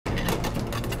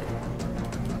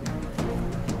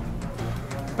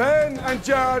Ben and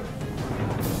Jared,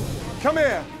 come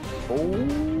here.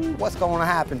 Ooh, what's going to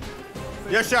happen?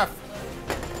 Yes, chef.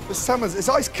 The salmon's, it's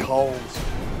ice cold.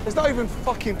 It's not even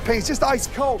fucking pink, it's just ice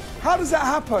cold. How does that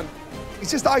happen?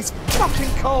 It's just ice fucking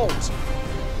cold.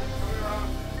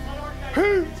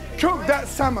 Who cooked that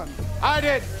salmon? I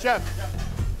did, chef.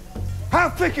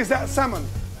 How thick is that salmon?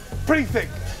 Pretty thick.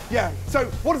 Yeah, so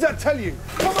what does that tell you?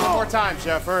 Come on! One more time,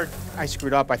 chef. I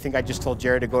screwed up. I think I just told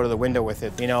Jared to go to the window with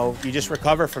it. You know, you just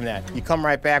recover from that. You come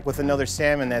right back with another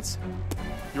salmon that's...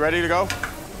 You ready to go?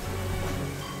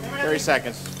 30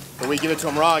 seconds. If we give it to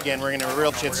him raw again, we're gonna have a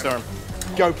real shitstorm.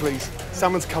 Go, please.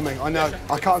 Salmon's coming. I know.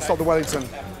 I can't stop the Wellington.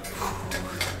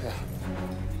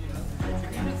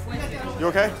 You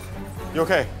okay? You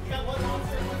okay?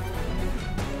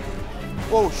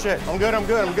 Whoa, shit. I'm good, I'm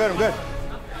good, I'm good, I'm good.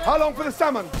 How long for the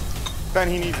salmon? Ben,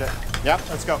 he needs it. Yep,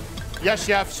 let's go. Yes,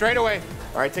 chef, straight away.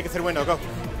 All right, take it to the window, go.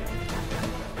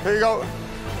 Here you go.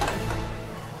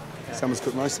 Salmon's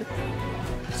cooked nicely.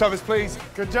 Service, please.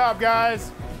 Good job,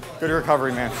 guys. Good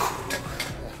recovery, man.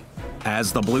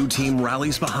 As the blue team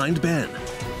rallies behind Ben.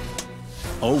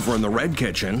 Over in the red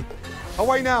kitchen.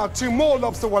 Away now, 2 more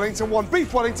lobster Wellington, 1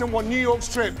 beef Wellington, 1 New York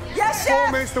strip. Yes, chef.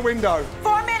 4 minutes to window.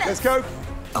 4 minutes. Let's go.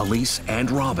 Elise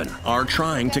and Robin are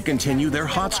trying to continue their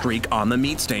hot streak on the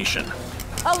meat station.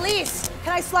 Elise,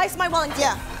 can I slice my Wellington?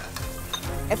 Yeah.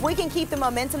 If we can keep the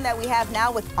momentum that we have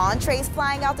now with entrees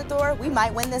flying out the door, we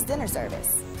might win this dinner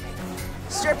service.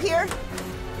 Strip here.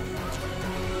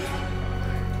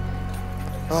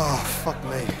 Oh, fuck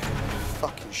me.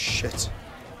 Fucking shit.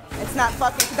 It's not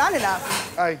fucking done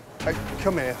enough. Hey,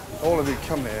 come here. All of you,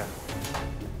 come here.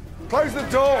 Close the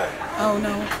door. Oh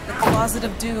no, the closet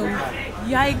of doom.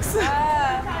 Yikes.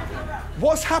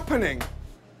 What's happening?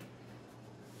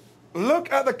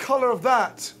 Look at the color of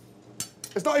that.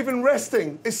 It's not even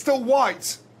resting. It's still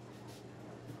white.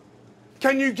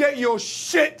 Can you get your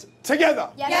shit together?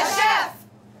 Yes, chef.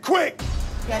 Quick.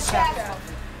 Yes, chef.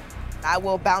 I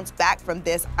will bounce back from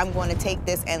this. I'm going to take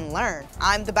this and learn.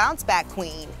 I'm the bounce back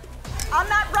queen. I'm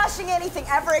not rushing anything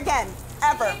ever again.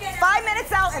 Ever. 5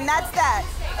 minutes out and that's that.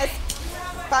 It's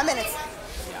 5 minutes.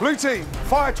 Blue team,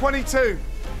 fire 22.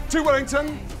 2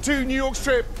 Wellington, 2 New York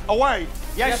strip, away.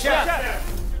 Yes, chef.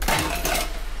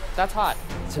 That's hot.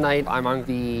 Tonight, I'm on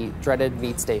the dreaded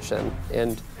meat station,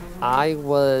 and I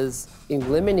was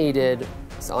eliminated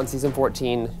on season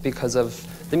 14 because of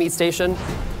the meat station.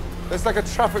 It's like a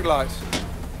traffic light.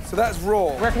 So that's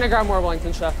raw. Where can I grab more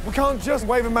Wellington, chef? We can't just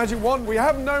wave a magic wand. We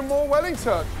have no more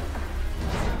Wellington.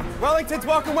 Wellingtons,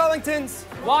 walking Wellingtons.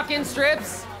 Walk-in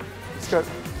strips. Let's go.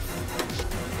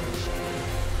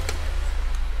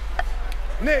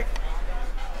 Nick,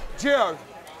 Gio,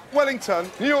 Wellington,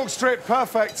 New York strip,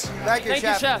 perfect. Thank you,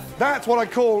 chef. Chef. That's what I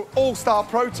call all-star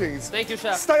proteins. Thank you,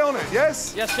 chef. Stay on it,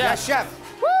 yes? Yes, chef. Yes, chef.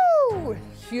 Woo!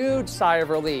 Huge sigh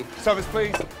of relief. Service,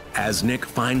 please. As Nick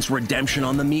finds redemption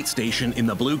on the meat station in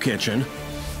the blue kitchen.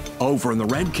 Over in the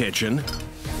red kitchen.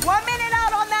 1 minute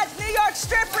out on that New York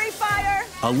strip refire.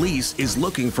 Elise is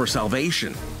looking for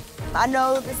salvation. I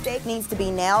know the steak needs to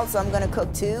be nailed, so I'm gonna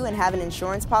cook 2 and have an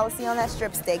insurance policy on that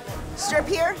strip steak. Strip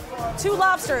here. 2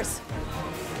 lobsters.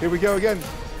 Here we go again.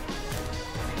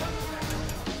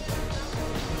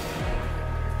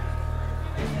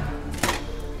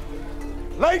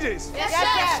 Ladies,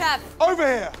 Yes, chef. over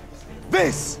here.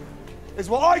 This is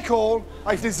what I call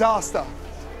a disaster.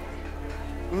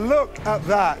 Look at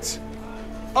that.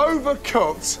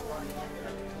 Overcooked.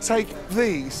 Take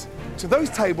these to those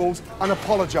tables and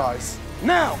apologize.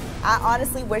 Now. I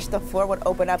honestly wish the floor would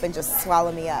open up and just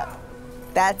swallow me up.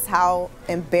 That's how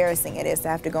embarrassing it is to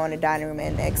have to go in the dining room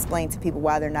and explain to people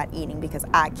why they're not eating because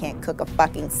I can't cook a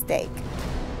fucking steak.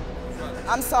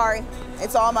 I'm sorry.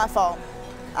 It's all my fault.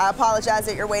 I apologize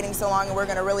that you're waiting so long, and we're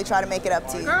gonna really try to make it up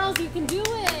to you. Girls, you can do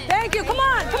it. Thank you. Come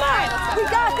on, come on. We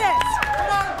got this.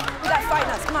 Come on. You guys fighting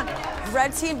us. Come on.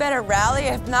 Red team better rally.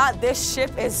 If not, this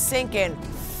ship is sinking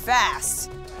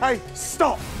fast. Hey,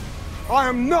 stop. I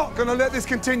am not gonna let this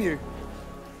continue.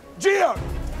 Gio,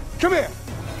 come here.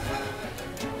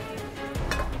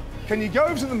 Can you go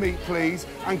over to the meat, please,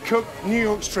 and cook New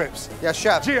York strips? Yes,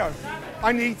 chef. Gio,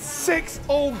 I need 6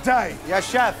 all day. Yes,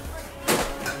 chef.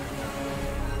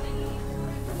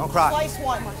 Don't cry. Slice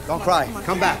 1. Don't cry.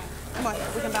 Come back. Come on,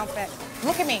 we can bounce back.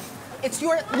 Look at me. It's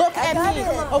your, look at got me,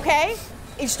 it. okay?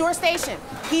 It's your station.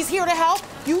 He's here to help.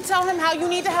 You tell him how you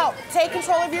need to help. Take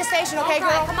control of your station, okay, Don't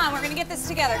cry. girl? Come on, we're gonna get this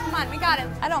together. Come on, we got it.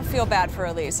 I don't feel bad for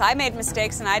Elise. I made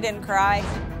mistakes and I didn't cry.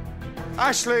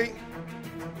 Ashley,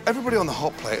 everybody on the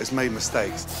hot plate has made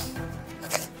mistakes.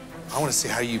 I want to see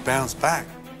how you bounce back.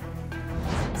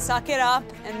 Suck it up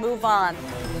and move on.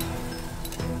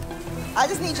 I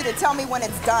just need you to tell me when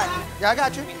it's done. Yeah, I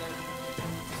got you.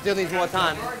 Still needs more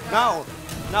time. No.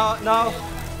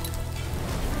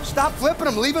 Stop flipping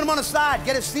them, leaving them on the side.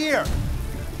 Get a sear.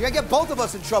 You're gonna get both of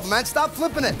us in trouble, man. Stop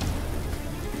flipping it.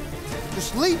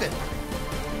 Just leave it.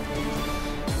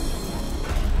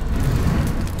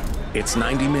 It's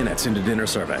 90 minutes into dinner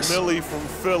service. Millie from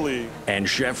Philly. And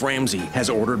Chef Ramsay has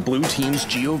ordered Blue Team's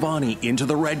Giovanni into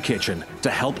the Red Kitchen to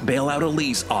help bail out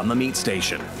Elise on the meat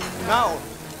station. No.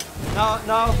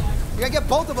 You're gonna get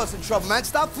both of us in trouble, man.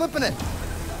 Stop flipping it.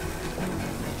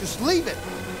 Just leave it.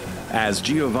 As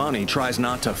Giovanni tries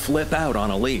not to flip out on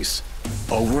Elise,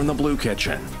 over in the Blue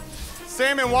Kitchen.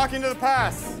 Salmon walking to the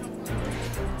pass.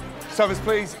 Service,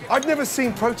 please. I've never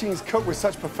seen proteins cooked with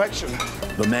such perfection.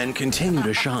 The men continue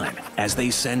to shine as they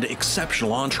send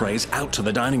exceptional entrees out to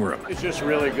the dining room. It's just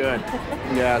really good.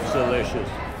 Yeah, it's delicious.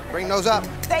 Bring those up.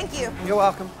 Thank you. You're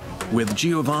welcome. With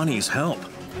Giovanni's help,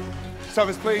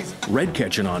 Service, please. Red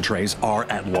Kitchen entrees are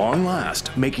at long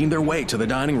last making their way to the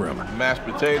dining room. Mashed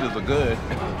potatoes are good.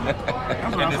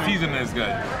 And the seasoning is good.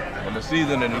 And the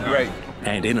seasoning is great.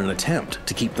 And in an attempt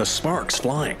to keep the sparks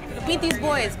flying, Beat these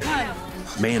boys, come on.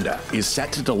 Amanda is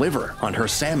set to deliver on her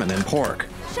salmon and pork.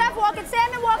 Chef, walking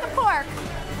salmon, walking pork.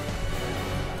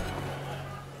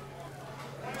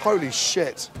 Holy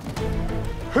shit.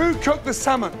 Who cooked the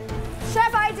salmon?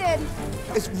 Chef, I did.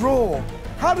 It's raw.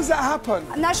 How does that happen?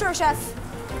 I'm not sure, Chef.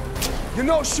 You're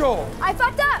not sure? I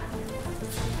fucked up.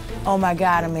 Oh my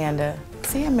God, Amanda.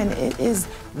 Salmon, it is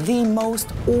the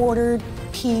most ordered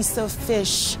piece of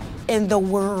fish in the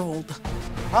world.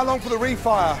 How long for the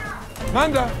refire?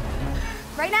 Amanda.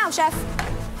 Right now, Chef.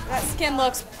 That skin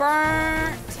looks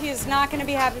burnt. He's not gonna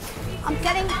be happy. I'm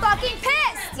getting fucking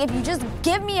pissed. If you just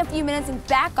give me a few minutes and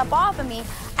back up off of me,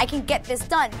 I can get this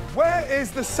done. Where is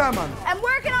the salmon? I'm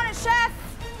working on it, Chef.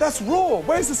 That's raw.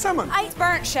 Where's the salmon? It's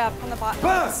burnt, Chef, on the bottom.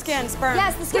 Burnt? The skin's burnt.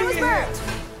 Yes, the skin was burnt.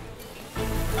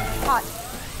 Hot.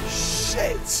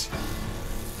 Shit.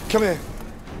 Come here.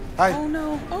 Hey. Oh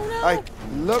no, Hey,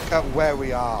 look at where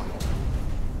we are.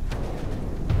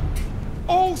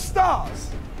 All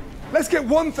stars. Let's get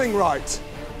one thing right.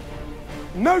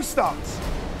 No stars.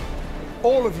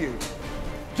 All of you,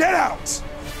 get out.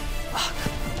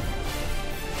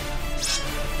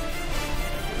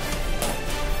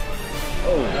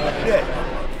 Oh, shit.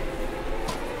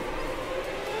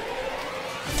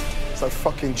 So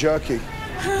fucking jerky.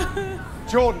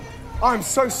 Jordan, I'm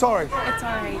so sorry. It's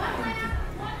all right.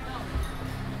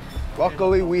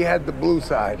 Luckily, we had the blue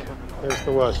side. There's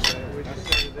the West.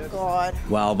 God.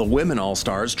 While the women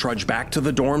All-Stars trudge back to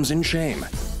the dorms in shame,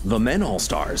 the men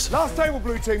All-Stars Last table,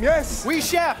 blue team, yes? Oui,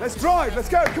 chef. Let's drive, let's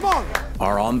go, come on.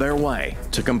 are on their way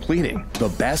to completing the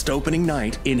best opening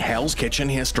night in Hell's Kitchen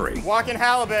history. Walking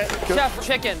halibut. Chef,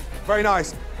 chicken. Very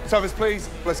nice. Service, please,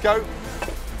 let's go.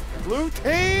 Blue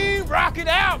team, rock it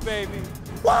out, baby.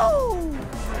 Woo!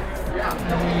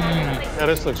 Yeah,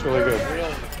 this looks really good.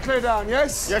 Clear down,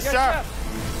 yes? Yes, chef.